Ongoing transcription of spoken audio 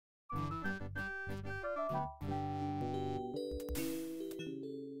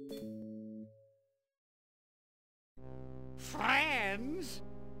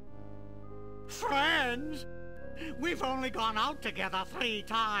We've only gone out together 3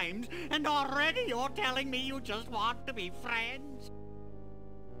 times, and already you're telling me you just want to be friends?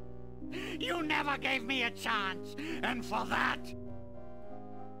 You never gave me a chance, and for that,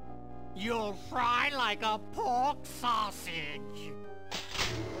 you'll fry like a pork sausage.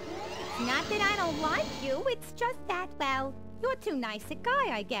 Not that I don't like you, it's just that, well, you're too nice a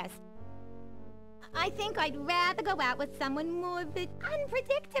guy, I guess. I think I'd rather go out with someone more a bit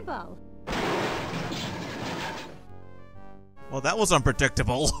unpredictable. Well, that was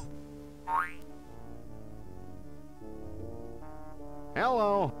unpredictable.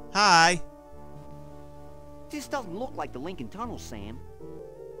 Hello. Hi. This doesn't look like the Lincoln Tunnel, Sam.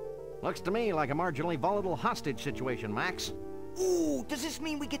 Looks to me like a marginally volatile hostage situation, Max. Ooh, does this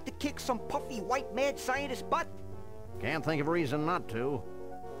mean we get to kick some puffy white mad scientist butt? Can't think of a reason not to.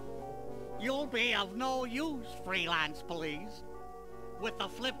 You'll be of no use, Freelance Police. With the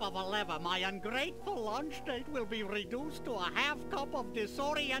flip of a lever, my ungrateful lunch date will be reduced to a half cup of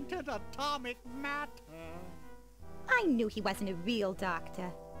disoriented atomic matter. I knew he wasn't a real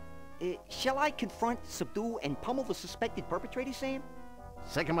doctor. Shall I confront, subdue, and pummel the suspected perpetrator, Sam?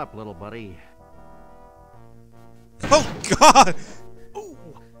 Sick him up, little buddy. Oh, God! Ooh!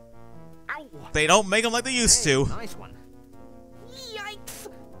 Ow! They don't make them like they used to. Nice one. Yikes!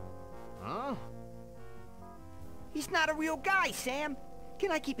 Huh? He's not a real guy, Sam.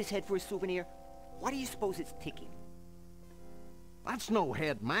 Can I keep his head for a souvenir? Why do you suppose it's ticking? That's no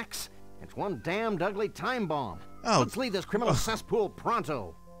head, Max. It's one damned ugly time bomb. Oh. Let's leave this criminal cesspool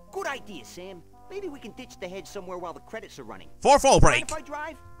pronto. Good idea, Sam. Maybe we can ditch the head somewhere while the credits are running. 4-4 break. Mind if I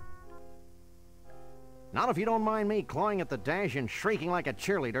drive? Not if you don't mind me clawing at the dash and shrieking like a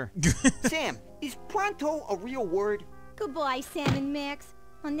cheerleader. Sam, is pronto a real word? Goodbye, Sam and Max.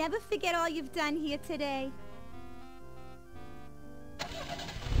 I'll never forget all you've done here today.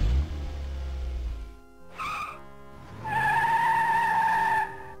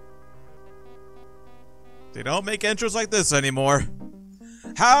 They don't make intros like this anymore.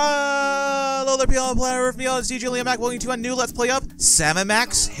 Hello there, people on the planet Earth. Me, it's DJliammack. Welcome to a new Let's Play of Sam and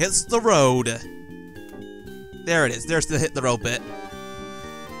Max Hits the Road. There it is. There's the hit the road bit.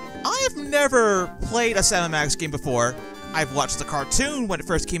 I have never played a Sam and Max game before. I've watched the cartoon when it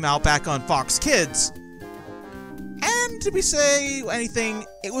first came out back on Fox Kids. And to be say anything,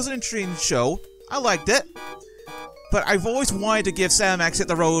 it was an interesting show. I liked it. But I've always wanted to give Sam and Max Hit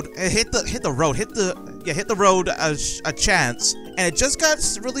the Road a chance. And it just got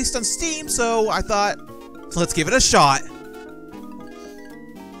released on Steam, so I thought, let's give it a shot.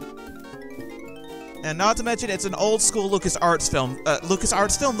 And not to mention, it's an old school LucasArts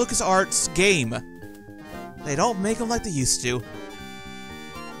game. They don't make them like they used to.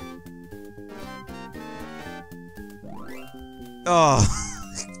 Oh.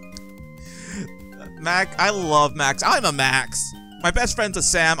 Mac, I love Max. I'm a Max. My best friend's a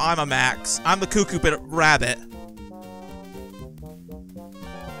Sam, I'm a Max. I'm the cuckoo rabbit.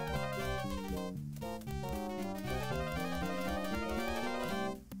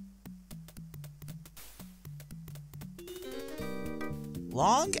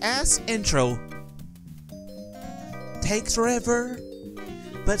 Long-ass intro. Takes forever,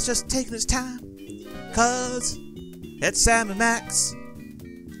 but it's just taking its time. 'Cause it's Sam and Max.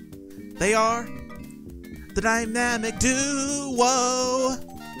 They are the dynamic duo.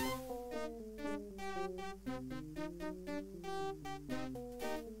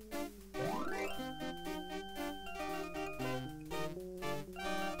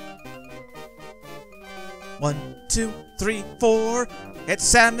 One, two, three, four. It's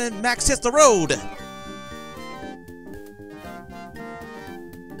Sam and Max Hits the Road.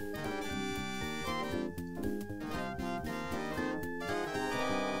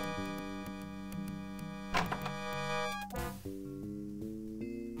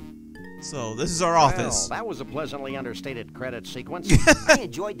 So, this is our office. Well, that was a pleasantly understated credit sequence. I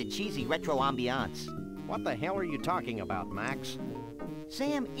enjoyed the cheesy retro ambiance. What the hell are you talking about, Max?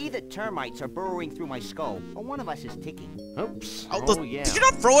 Sam, either termites are burrowing through my skull, or one of us is ticking. Oops. Oh, Yeah. Did you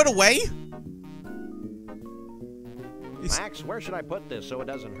not throw it away? Max, where should I put this so it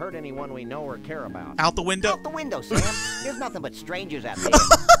doesn't hurt anyone we know or care about? Out the window? Out the window, Sam. There's nothing but strangers out there.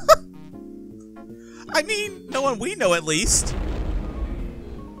 I mean, no one we know at least.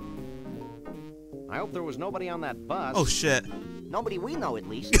 I hope there was nobody on that bus. Oh, shit. Nobody we know, at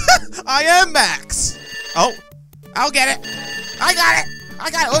least. I am Max! Oh, I'll get it. I got it! I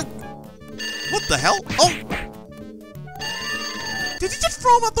got it! Look. What the hell? Oh! Did you just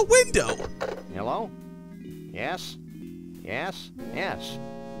throw him out the window? Hello? Yes? Yes? Yes?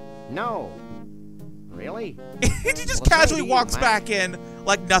 No. Really? He just Well, casually so do you, walks Max. back in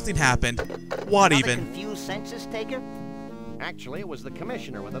Like nothing happened. What Another even? confused census taker? Actually, it was the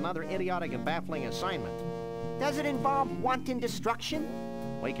commissioner with another idiotic and baffling assignment. Does it involve wanton destruction?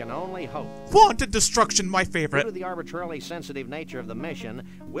 We can only hope. Wanted destruction, my Due favorite. to the arbitrarily sensitive nature of the mission,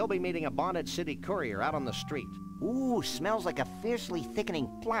 we'll be meeting a bonded city courier out on the street. Ooh, smells like a fiercely thickening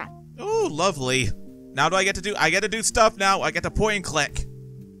plot. Ooh, lovely. Now I get to do stuff now. I get to point and click.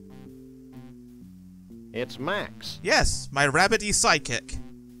 It's Max. Yes, my rabbity sidekick.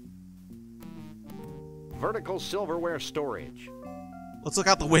 Vertical silverware storage. Let's look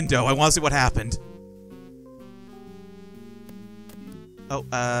out the window. I want to see what happened. Oh,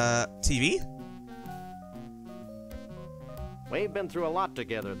 TV? We've been through a lot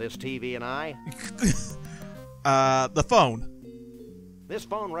together, this TV and I. The phone. This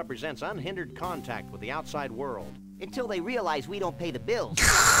phone represents unhindered contact with the outside world. Until they realize we don't pay the bills.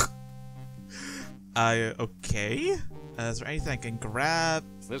 Okay. Is there anything I can grab?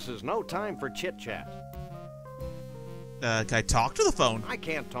 This is no time for chit-chat. Can I talk to the phone? I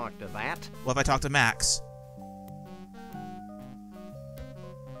can't talk to that. What if I talk to Max?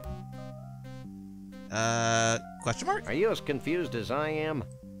 Question mark? Are you as confused as I am?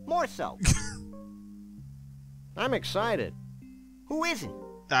 More so. I'm excited. Who isn't?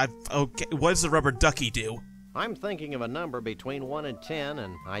 Okay. What does the rubber ducky do? I'm thinking of a number between 1 and 10,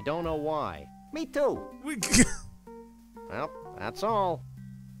 and I don't know why. Me too. Well, that's all.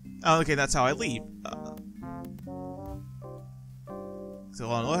 Oh, okay, that's how I leave. So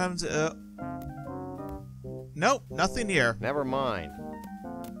long. What happens? Nope, nothing here. Never mind.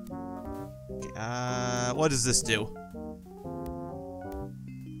 Okay, what does this do?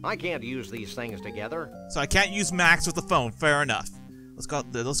 I can't use these things together. So I can't use Max with the phone. Fair enough. Let's go.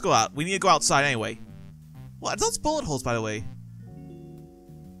 Let's go out. We need to go outside anyway. What? Those bullet holes, by the way.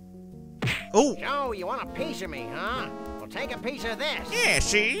 Oh. Joe, you want a piece of me, huh? Well, take a piece of this. Yeah,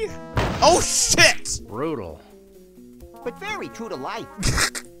 see? Oh shit! Brutal. But very true to life.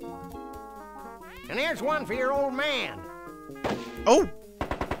 And here's one for your old man. Oh.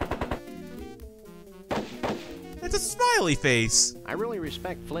 It's a smiley face. I really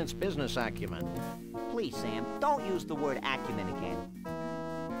respect Flint's business acumen. Please, Sam, don't use the word acumen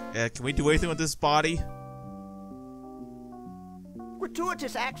again. Can we do anything with this body?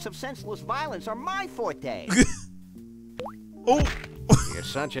 Gratuitous acts of senseless violence are my forte. Oh. You're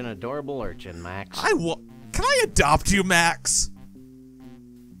such an adorable urchin, Max. Can I adopt you, Max?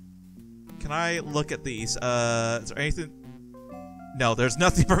 Can I look at these? Is there anything? No, there's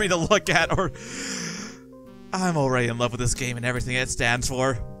nothing for me to look at, or... I'm already in love with this game and everything it stands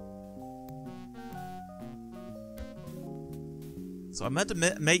for. So I meant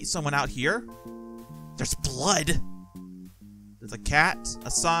to meet someone out here. There's blood. There's a cat,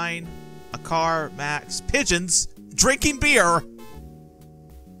 a sign, a car, Max, pigeons, drinking beer.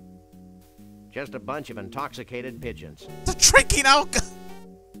 Just a bunch of intoxicated pigeons. The drinking alcohol.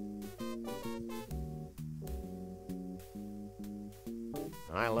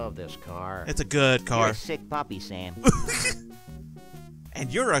 I love this car. It's a good You're car. a sick puppy, Sam. And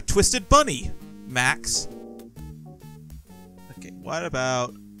you're a twisted bunny, Max. Okay, what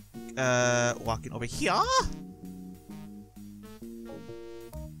about walking over here?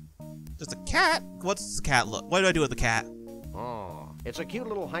 There's a cat. What's the cat look? What do I do with the cat? Oh, it's a cute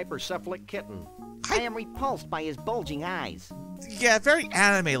little hypercephalic kitten. I am repulsed by his bulging eyes. Yeah, very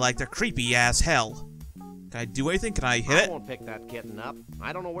anime-like. They're creepy as hell. Can I do anything? Can I hit I it? won't pick that kitten up.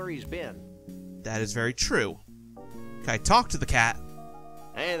 I don't know where he's been. That is very true. Can I talk to the cat?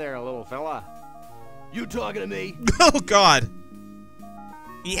 Hey there, little fella. You talking to me? Oh, God.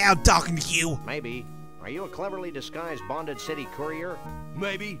 Yeah, I'm talking to you. Maybe. Are you a cleverly disguised bonded city courier?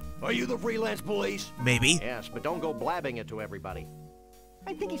 Maybe. Are you the Freelance Police? Maybe. Yes, but don't go blabbing it to everybody.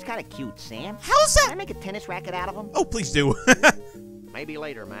 I think he's kind of cute, Sam. How's Can I that? make a tennis racket out of him? Oh, please do. Maybe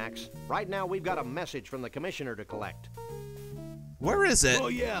later, Max. Right now, we've got a message from the commissioner to collect. Where is it? Oh,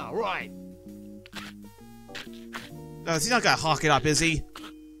 yeah, right. Oh, he's not gonna hawk it up, is he?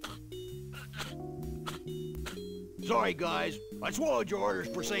 Sorry, guys. I swallowed your orders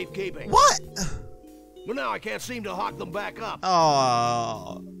for safekeeping. What? But now I can't seem to hawk them back up.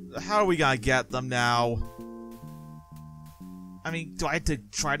 Oh, how are we gonna get them now? I mean, do I have to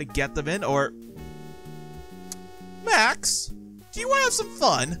try to get them in, or... Max, do you want to have some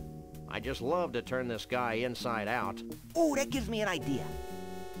fun? I just love to turn this guy inside out. Ooh, that gives me an idea.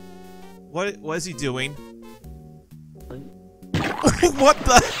 What is he doing? What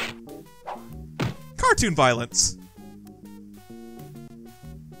the? Cartoon violence.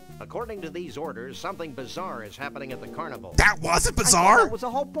 According to these orders, something bizarre is happening at the carnival. That wasn't I thought bizarre. that was the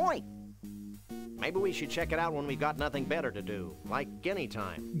whole point. Maybe we should check it out when we got nothing better to do, like any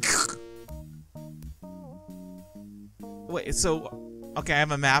time. Wait, so... Okay, I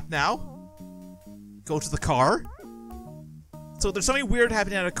have a map now. Go to the car. So there's something weird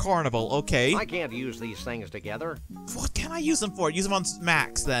happening at a carnival, okay. I can't use these things together. What can I use them for? Use them on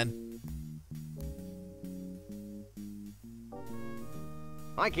Max, then.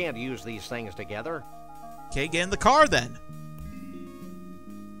 I can't use these things together. Okay, get in the car, then.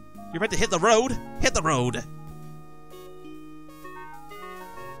 You're meant to hit the road. Hit the road.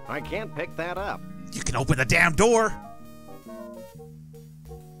 I can't pick that up. You can open the damn door.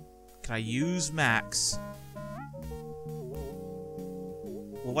 Can I use Max?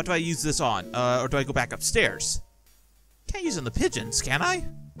 Well, what do I use this on? Or do I go back upstairs? Can't use it on the pigeons, can I?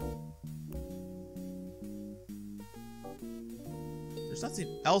 There's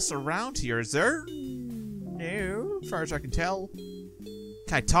nothing else around here, is there? No, as far as I can tell.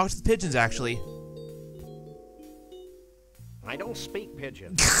 Can I talk to the pigeons, actually? I don't speak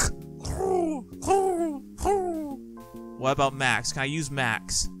pigeon. What about Max? Can I use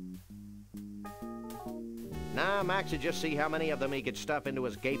Max? Nah, Max would just see how many of them he could stuff into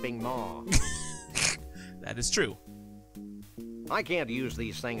his gaping maw. That is true. I can't use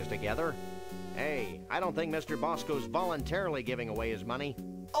these things together. Hey, I don't think Mr. Bosco's voluntarily giving away his money.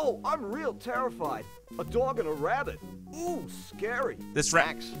 Oh, I'm real terrified. A dog and a rabbit. Ooh, scary. This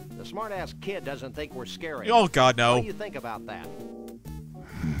Max, the smart-ass kid doesn't think we're scary. Oh, God, no. What do you think about that?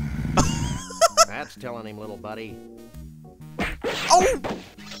 That's telling him, little buddy. Oh!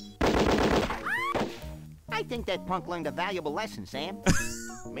 I think that punk learned a valuable lesson, Sam.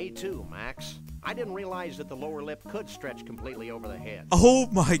 Me too, Max. I didn't realize that the lower lip could stretch completely over the head. Oh,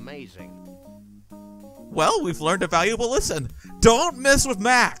 my... Amazing. Well, we've learned a valuable lesson. Don't mess with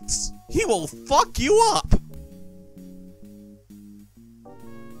Max. He will fuck you up.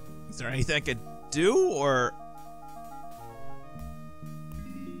 Is there anything I could do, or...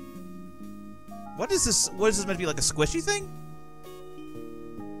 What is this? What is this meant to be, like a squishy thing?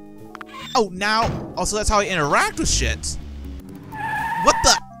 Oh, now... Also, that's how I interact with shit. What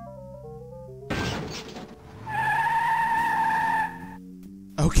the...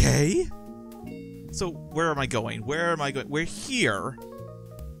 Okay. So, where am I going? Where am I going? We're here.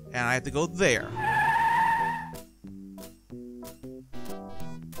 And I have to go there.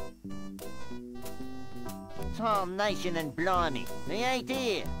 Tom Nation and Blimey, they ain't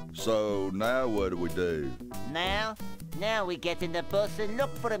here. So now what do we do? Now we get in the bus and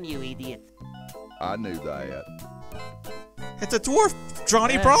look for them, you idiot. I knew that. It's a dwarf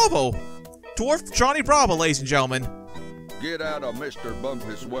Johnny Bravo. Dwarf Johnny Bravo, ladies and gentlemen. Get out of Mr.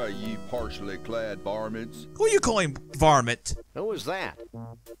 Bumpus' way, you partially clad varmints. Who are you calling varmint? Who was that?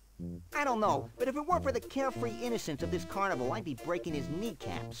 I don't know, but if it weren't for the carefree innocence of this carnival, I'd be breaking his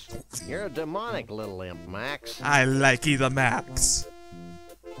kneecaps. You're a demonic little imp, Max. I like you the max.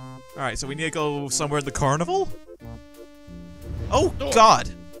 Alright, so we need to go somewhere in the carnival? Oh, God!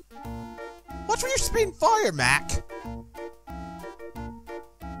 Watch where you're spitting fire, Mac!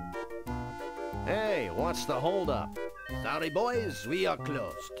 Hey, what's the holdup? Sorry, boys, we are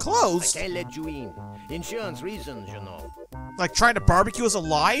closed. Closed? I can't let you in. Insurance reasons, you know. Like trying to barbecue us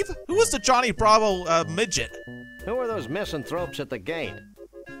alive? Who was the Johnny Bravo midget? Who are those misanthropes at the gate?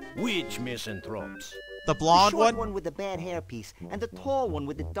 Which misanthropes? The blonde The short one? one with the bad hairpiece, and the tall one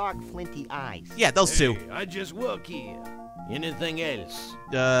with the dark, flinty eyes. Yeah, those two. Hey, I just work here. Anything else?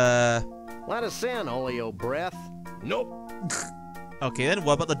 Let us in, Oleo Breath. Nope. Okay, then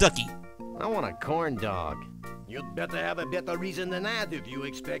what about the ducky? I want a corn dog. You'd better have a better reason than that if you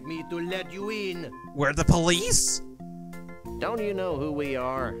expect me to let you in. We're the police? Don't you know who we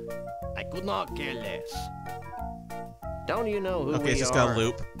are? I could not care less. Don't you know who we are? Okay, it's just gonna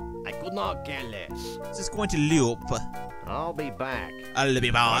loop. I could not care less. It's just going to loop. I'll be back. I'll be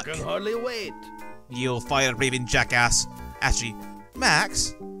I back. can hardly wait. You fire-breathing jackass. Actually,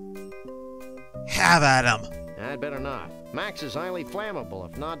 Max, have at him. I'd better not. Max is highly flammable,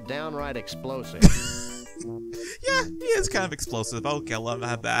 if not downright explosive. Yeah, he is kind of explosive. Okay, I'll let him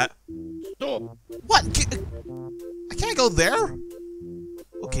have that. Stop. What? I can't go there?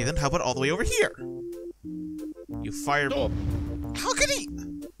 Okay, then how about all the way over here? You fire... Stop. How could he...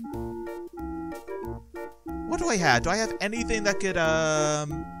 What do I have? Do I have anything that could, I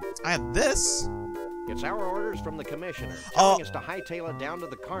have this. It's our orders from the commissioner, telling us to hightail it down to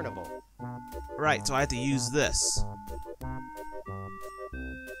the carnival. Right, so I have to use this.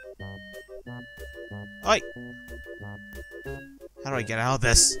 Oi! How do I get out of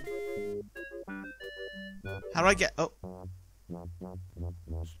this? How do I get... Oh.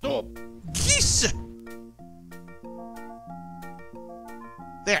 Stop. Geesh!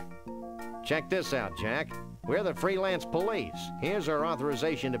 There. Check check this out, Jack. We're the Freelance Police. Here's our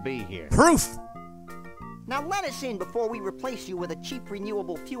authorization to be here. Proof! Now let us in before we replace you with a cheap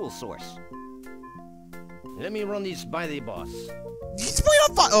renewable fuel source. Let me run this by the boss. He's way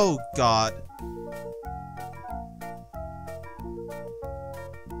on fire! Oh, God.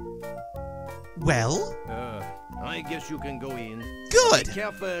 Well? I guess you can go in. Good! Be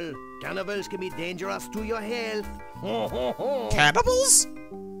careful. Cannibals can be dangerous to your health. Cannibals?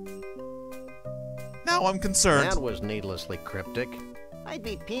 Now I'm concerned. That was needlessly cryptic. I'd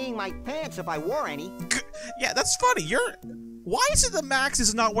be peeing my pants if I wore any. Yeah, that's funny. Why is it that Max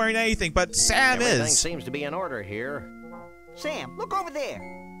is not wearing anything, but Sam Everything is? seems to be in order here. Sam, look over there.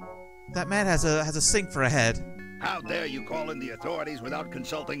 That man has a sink for a head. How dare you call in the authorities without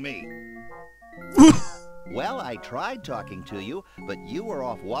consulting me? Well, I tried talking to you, but you were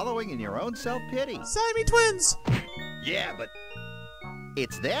off wallowing in your own self-pity. Siamese twins! Yeah, but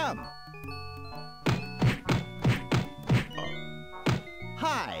It's them.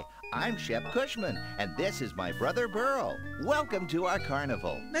 Hi, I'm Shep Cushman, and this is my brother Burl. Welcome to our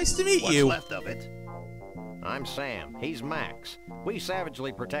carnival. Nice to meet what's you. left of it? I'm Sam. He's Max. We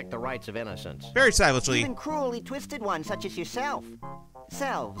savagely protect the rights of innocents. Very savagely. Even cruelly twisted ones such as yourself.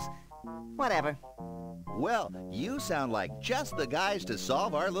 Selves. Whatever. Well, you sound like just the guys to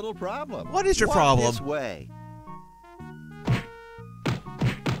solve our little problem. What is your Walk problem? This way.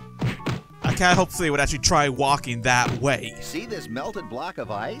 I hopefully would actually try walking that way. See this melted block of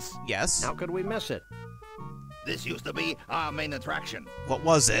ice? Yes. How could we miss it? This used to be our main attraction. What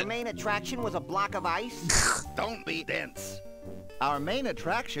was Your it? main attraction was a block of ice? Don't be dense. Our main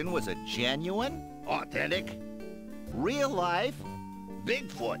attraction was a genuine, Authentic. real life,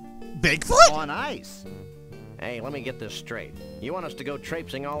 Bigfoot. Bigfoot? on ice. Hey, let me get this straight. You want us to go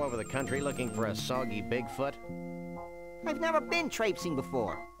traipsing all over the country looking for a soggy Bigfoot? I've never been traipsing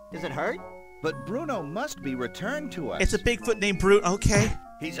before. Does it hurt? But Bruno must be returned to us. It's a Bigfoot named Brute. Okay.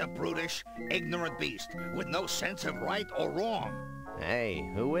 He's a brutish, ignorant beast with no sense of right or wrong. Hey,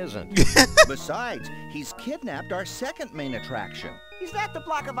 who isn't? Besides, he's kidnapped our second main attraction. Is that the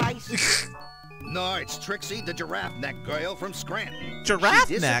block of ice? No, it's Trixie, the giraffe neck girl from Scranton. Giraffe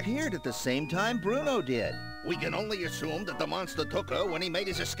She neck. disappeared at the same time Bruno did. We can only assume that the monster took her when he made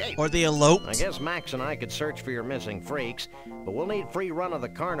his escape. Or they eloped. I guess Max and I could search for your missing freaks, but we'll need free run of the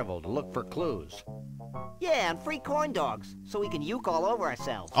carnival to look for clues. Yeah, and free corn dogs, so we can uke all over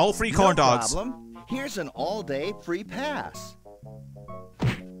ourselves. All free corn No dogs. problem. Here's an all-day free pass.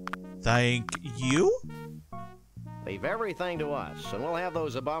 Thank you. Leave everything to us, and we'll have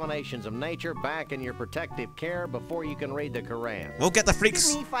those abominations of nature back in your protective care before you can read the Quran. We'll get the freaks.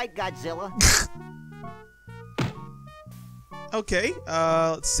 Didn't he fight Godzilla? Okay,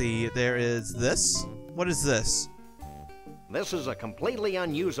 let's see. There is this. What is this? This is a completely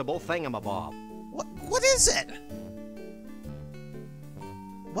unusable thingamabob. What is it?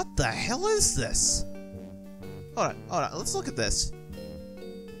 What the hell is this? Hold on, let's look at this.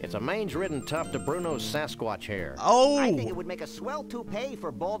 It's a mange-ridden tuft of Bruno's Sasquatch hair. Oh! I think it would make a swell toupee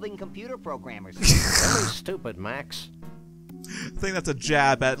for balding computer programmers. Don't be stupid, Max. I think that's a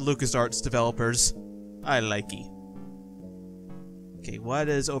jab at LucasArts developers. I like it. Okay, what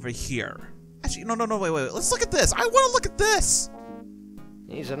is over here? Actually, no, wait. Let's look at this. I want to look at this.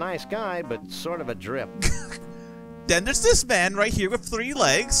 He's a nice guy, but sort of a drip. Then there's this man right here with 3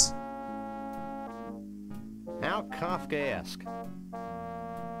 legs. How Kafkaesque.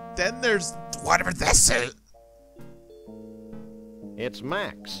 Then there's whatever this is. It's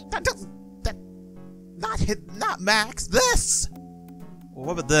Max. Not Max. This.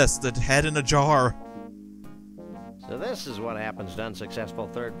 What about this? The head in a jar. So this is what happens to unsuccessful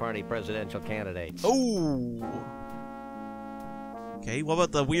third-party presidential candidates. Oh. Okay, what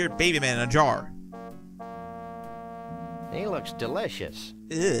about the weird baby man in a jar? He looks delicious.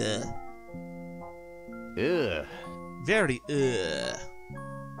 Ugh. Ugh. Very ugh.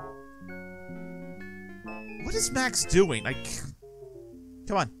 What is Max doing?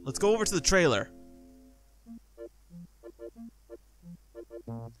 Come on, let's go over to the trailer.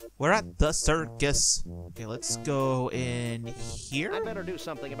 We're at the circus. Okay, let's go in here. I'd better do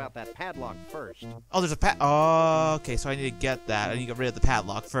something about that padlock first. Oh, there's a oh, okay, so I need to get that. I need to get rid of the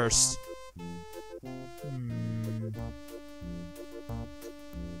padlock first.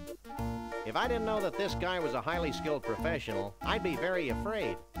 If I didn't know that this guy was a highly skilled professional, I'd be very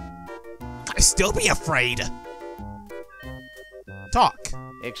afraid. I'd still be afraid. Talk.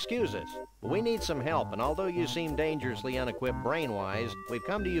 Excuse us. We need some help, and although you seem dangerously unequipped brain-wise, we've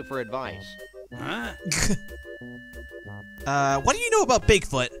come to you for advice. Huh? What do you know about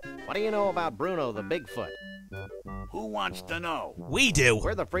Bigfoot? What do you know about Bruno the Bigfoot? Who wants to know? We do.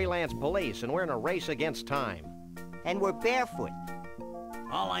 We're the Freelance Police, and we're in a race against time. And we're barefoot.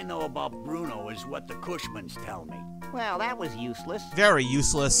 All I know about Bruno is what the Cushmans tell me. Well, that was useless. Very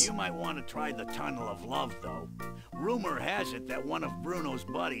useless. You might want to try the Tunnel of Love, though. Rumor has it that one of Bruno's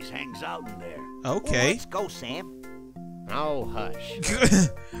buddies hangs out in there. Okay. Let's go, Sam. Oh, hush.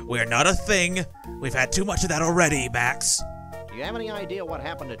 We're not a thing. We've had too much of that already, Max. Do you have any idea what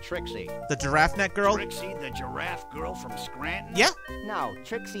happened to Trixie? The giraffe neck girl? Trixie, the giraffe girl from Scranton? Yeah. No,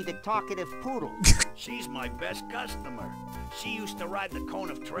 Trixie the talkative poodle. She's my best customer. She used to ride the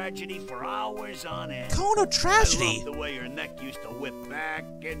Cone of Tragedy for hours on end. Cone of I Tragedy? love the way her neck used to whip back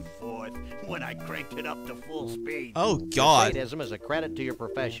and forth when I cranked it up to full speed. Oh, God. Sadism is a credit to your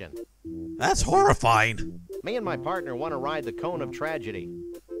profession. That's horrifying. Me and my partner want to ride the Cone of Tragedy.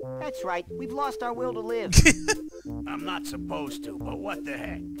 That's right. We've lost our will to live. I'm not supposed to, but what the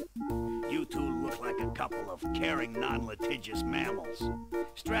heck? You two look like a couple of caring, non-litigious mammals.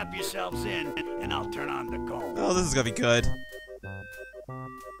 Strap yourselves in, and I'll turn on the cone. Oh, this is gonna be good.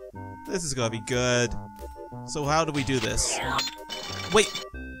 This is gonna be good. So how do we do this? Wait.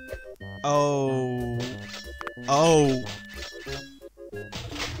 Oh. Oh.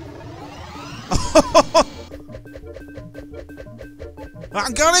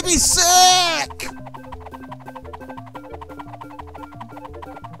 I'm gonna be sick!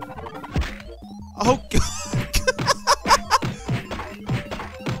 Oh, God.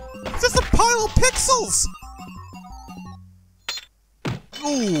 It's just a pile of pixels!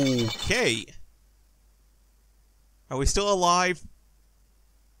 Okay. Are we still alive?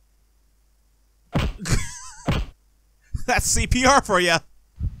 That's CPR for you.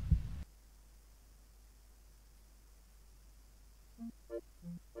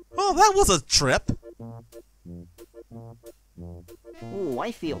 Oh, that was a trip. Ooh,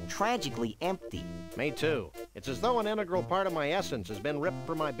 I feel tragically empty. Me too. It's as though an integral part of my essence has been ripped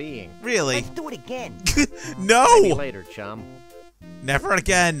from my being. Really? Let's do it again. No! Maybe later, chum. Never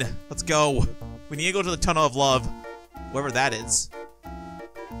again. Let's go. We need to go to the Tunnel of Love. Wherever that is.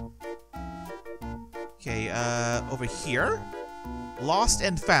 Okay, over here. Lost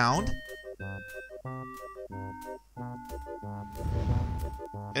and Found.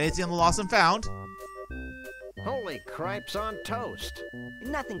 Anything on the Lost and Found? Holy cripes on toast.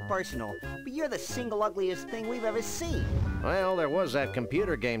 Nothing personal, but you're the single ugliest thing we've ever seen. Well, there was that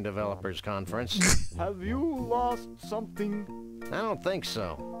computer game developers conference. Have you lost something? I don't think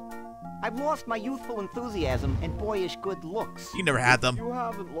so. I've lost my youthful enthusiasm and boyish good looks. You never had them. If you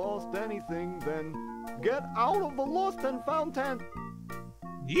haven't lost anything, then get out of the lost and found tent.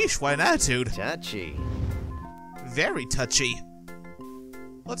 Yeesh, what an attitude. Touchy. Very touchy.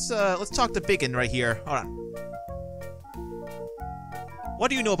 Let's talk to Biggin right here. Hold on. What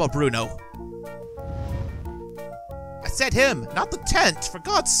do you know about Bruno? I said him, not the tent. For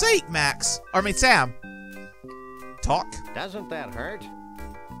God's sake, Max. Or I mean, Sam. Talk. Doesn't that hurt?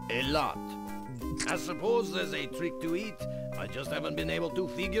 A lot. I suppose there's a trick to it. I just haven't been able to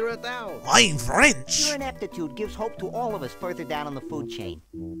figure it out. I'm French. Your ineptitude gives hope to all of us further down on the food chain.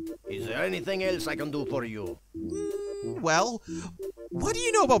 Is there anything else I can do for you? Well, what do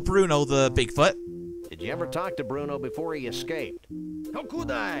you know about Bruno the Bigfoot? Did you ever talk to Bruno before he escaped? How could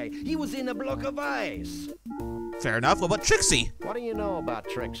I? He was in a block of ice. Fair enough. What about Trixie? What do you know about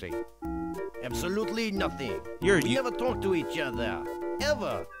Trixie? Absolutely nothing. You never talk to each other.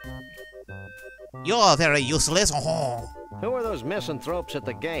 Ever. You're very useless. Oh. Who are those misanthropes at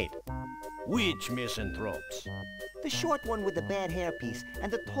the gate? Which misanthropes? The short one with the bad hairpiece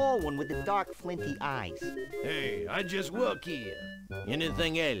and the tall one with the dark, flinty eyes. Hey, I just work here.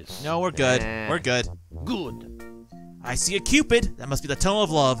 Anything else? No, we're good. Nah. We're good. Good. I see a Cupid. That must be the Tunnel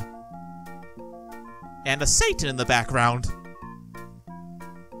of Love. And a Satan in the background.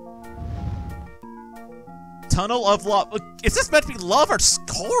 Tunnel of Love. Is this meant to be love or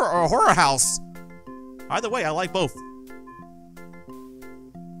horror or a horror house? Either way, I like both.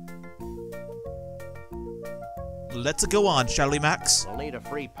 Let's go on, shall we, Max? I'll need a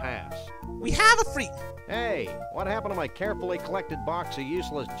free pass. We have a free... Hey, what happened to my carefully collected box of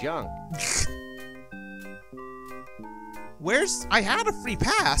useless junk? Where's... I had a free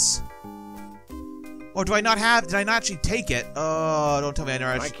pass. Or do I not have... Did I not actually take it? Oh, don't tell me I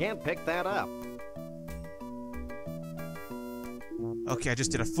never I actually... can't pick that up. Okay, I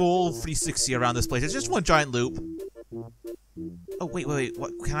just did a full 360 around this place. It's just one giant loop. Oh, wait.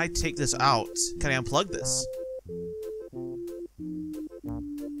 What? Can I take this out? Can I unplug this?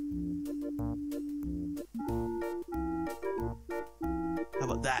 How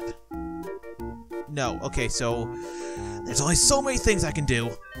about that? No. Okay, so... There's only so many things I can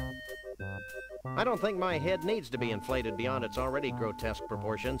do. I don't think my head needs to be inflated beyond its already grotesque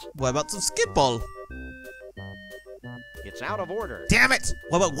proportions. What about some skitball? It's out of order. Damn it!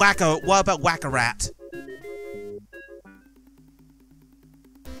 What about Whack-A-Rat?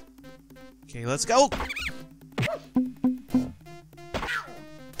 Okay, let's go.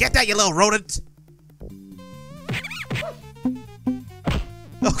 Get that, you little rodent!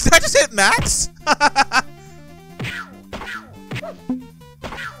 Oh, did I just hit Max?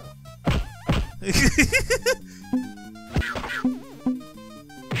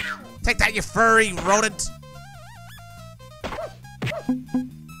 Take that, you furry rodent!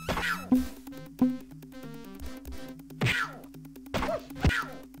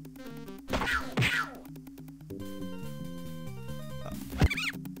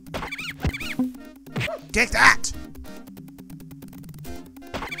 Take that!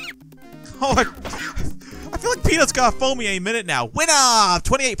 Oh, I feel like Peanut's gonna phone me any minute now. Winner!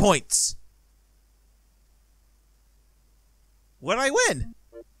 28 points. What did I win?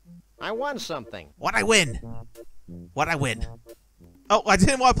 I won something. What'd I win? What'd I win? Oh, I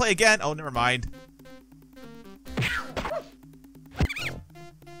didn't want to play again. Oh, never mind.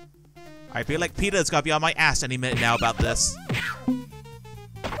 I feel like Peanut's gonna be on my ass any minute now about this.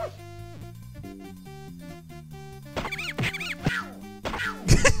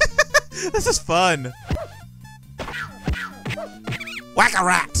 This is fun.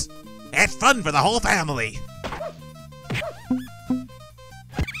 Whack-A-Rat! It's fun for the whole family.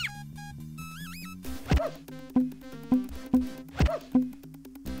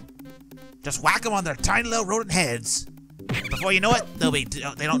 Just whack them on their tiny little rodent heads. Before you know it,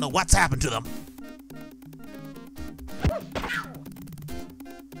 they don't know what's happened to them.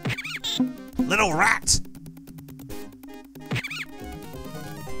 Little rat!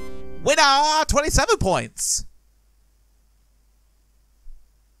 Winner! 27 points!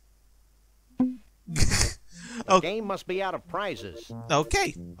 The game must be out of prizes.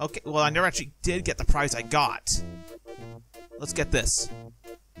 Okay. Well, I never actually did get the prize I got. Let's get this.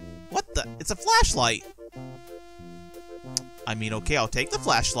 What the? It's a flashlight. I mean, okay, I'll take the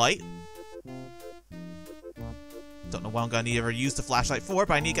flashlight. Don't know what I'm gonna need to ever use the flashlight for,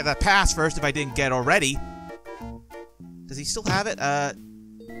 but I need to get that pass first if I didn't get it already. Does he still have it?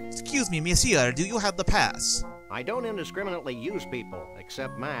 Excuse me, monsieur, do you have the pass? I don't indiscriminately use people,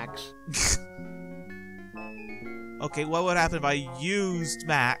 except Max. Okay, what would happen if I used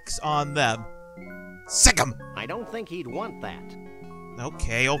Max on them? Sick 'em! I don't think he'd want that.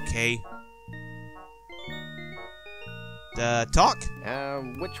 Okay. Talk?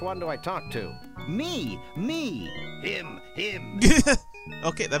 Which one do I talk to? Me! Him.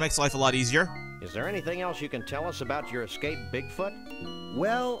 Okay, that makes life a lot easier. Is there anything else you can tell us about your escaped Bigfoot?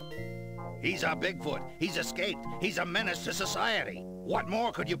 Well, He's our Bigfoot. He's escaped. He's a menace to society. What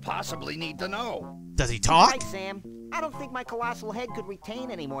more could you possibly need to know? Does he talk? Right, Sam. I don't think my colossal head could retain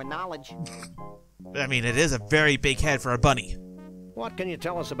any more knowledge. I mean, it is a very big head for a bunny. What can you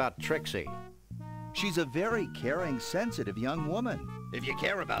tell us about Trixie? she's a very caring, sensitive young woman. If you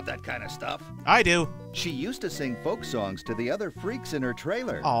care about that kind of stuff. I do. She used to sing folk songs to the other freaks in her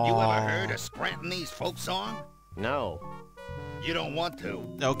trailer. Aww. You ever heard a Scrantonese folk song? No. You don't want to.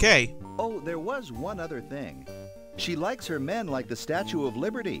 Okay. Oh, there was one other thing. She likes her men like the Statue of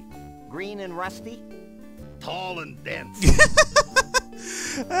Liberty. Green and rusty? Tall and dense.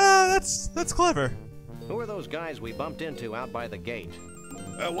 That's clever. Who are those guys we bumped into out by the gate?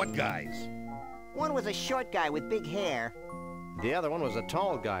 What guys? One was a short guy with big hair. The other one was a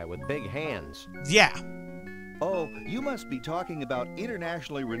tall guy with big hands. Yeah. Oh, you must be talking about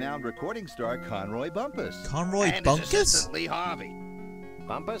internationally renowned recording star Conroy Bumpus. Conroy And his Bumpus? assistant, Lee Harvey.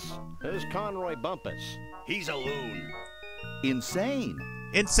 Bumpus? Who's Conroy Bumpus? He's a loon. Insane.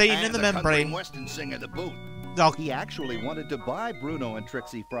 Insane And in the a country and membrane. western singer to boot. Oh, He actually wanted to buy Bruno and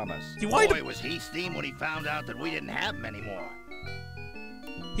Trixie from us. he wanted Boy, to, was he steamed when he found out that we didn't have him anymore.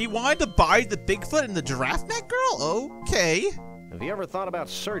 he wanted to buy the Bigfoot and the Giraffe Neck Girl? Okay. Have you ever thought about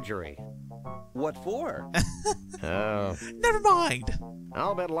surgery? What for? Oh, Never mind.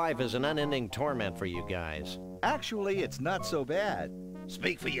 I'll bet life is an unending torment for you guys. Actually, it's not so bad.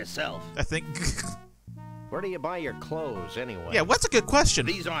 Speak for yourself. I think. Where do you buy your clothes, anyway? Yeah, what's a good question?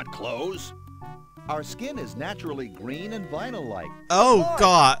 These aren't clothes. Our skin is naturally green and vinyl-like. Oh, Boy,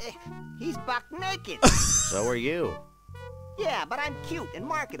 God. He's buck naked. So are you. Yeah, but I'm cute and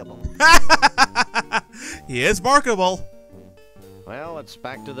marketable. He is marketable. Well, it's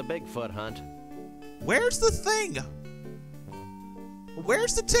back to the Bigfoot hunt. Where's the thing?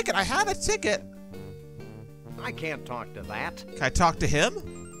 Where's the ticket? I had a ticket. I can't talk to that. Can I talk to him?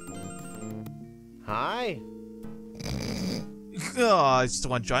 Hi? Oh, it's just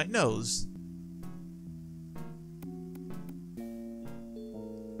one giant nose.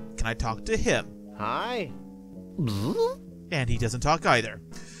 Can I talk to him? Hi? And he doesn't talk either.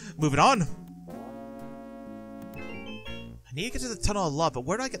 Moving on. I need to get to the Tunnel of Love, but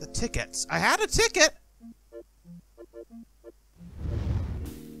where do I get the tickets? I had a ticket!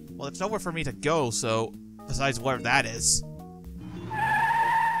 Well, there's nowhere for me to go, so... Besides where that is.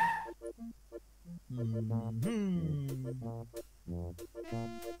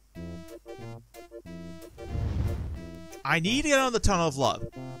 I need to get on the Tunnel of Love.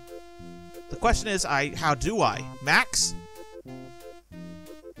 The question is, how do I? Max?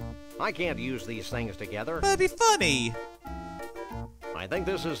 I can't use these things together. That'd be funny. I think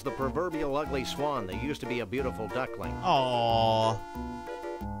this is the proverbial ugly swan that used to be a beautiful duckling. Aww.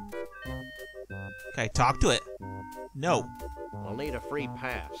 Okay, talk to it. No. I'll need a free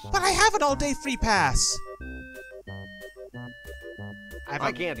pass. But I have an all-day free pass.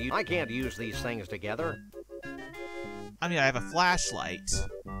 I can't use these things together. I mean, I have a flashlight.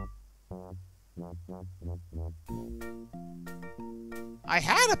 I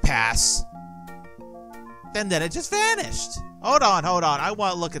had a pass. Then it just vanished. Hold on. I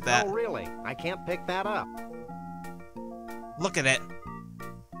want to look at that. Oh, really? I can't pick that up. Look at it.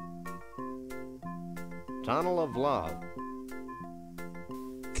 Tunnel of Love.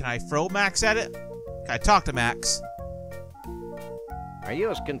 Can I throw Max at it? Can I talk to Max? Are you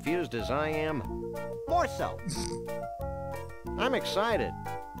as confused as I am? More so. I'm excited.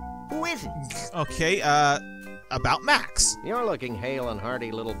 Who isn't? Okay, about Max. You're looking hale and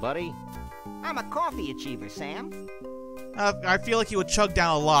hearty, little buddy. I'm a coffee achiever, Sam. I feel like he would chug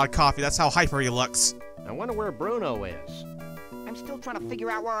down a lot of coffee. That's how hyper he looks. I wonder where Bruno is. I'm still trying to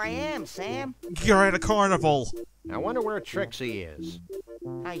figure out where I am, Sam. You're at a carnival. I wonder where Trixie is.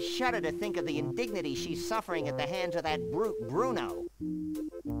 I shudder to think of the indignity she's suffering at the hands of that brute Bruno.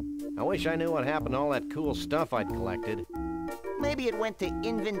 I wish I knew what happened to all that cool stuff I'd collected. Maybe it went to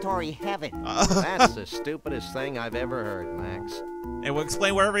inventory heaven. That's the stupidest thing I've ever heard, Max. It will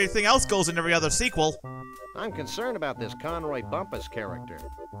explain where everything else goes in every other sequel. I'm concerned about this Conroy Bumpus character.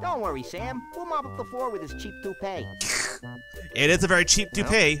 Don't worry, Sam. We'll mop up the floor with his cheap toupee. It is a very cheap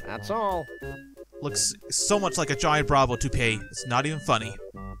toupee. Well, that's all. Looks so much like a giant Bravo toupee. It's not even funny.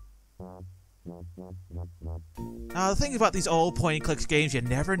 The thing about these old point-and-click games, you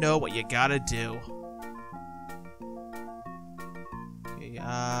never know what you gotta do. Okay,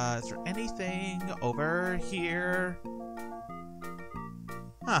 is there anything over here?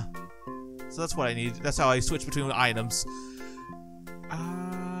 Huh. So that's what I need. That's how I switch between items.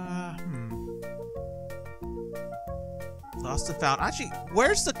 Lost and found. Actually,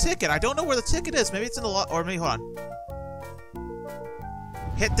 where's the ticket? I don't know where the ticket is. Maybe it's in the or maybe, hold on.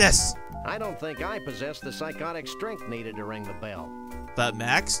 Hit this. I don't think I possess the psychotic strength needed to ring the bell. But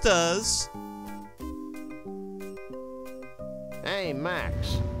Max does. Hey,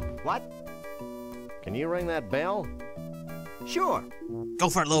 Max. What? Can you ring that bell? Sure. Go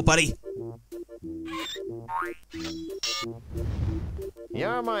for it, little buddy.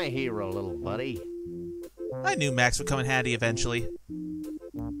 You're my hero, little buddy. I knew Max would come in handy eventually.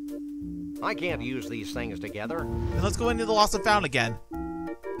 I can't use these things together. Then let's go into the Lost and Found again.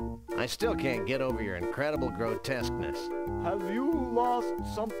 I still can't get over your incredible grotesqueness. Have you lost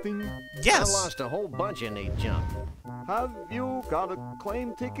something? Yes! I lost a whole bunch of neat junk. Have you got a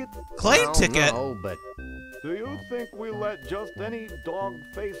claim ticket? Claim Well, ticket? No, but Do you think we let just any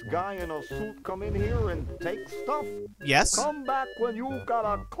dog-faced guy in a suit come in here and take stuff? Yes. Come back when you got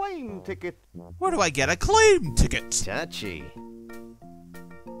a claim ticket. Where do I get a claim ticket? touchy.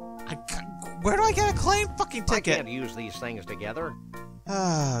 Where do I get a claim fucking ticket? I can't use these things together.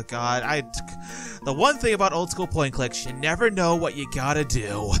 Oh, God. The one thing about old school point clicks, you never know what you gotta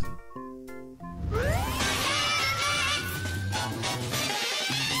do.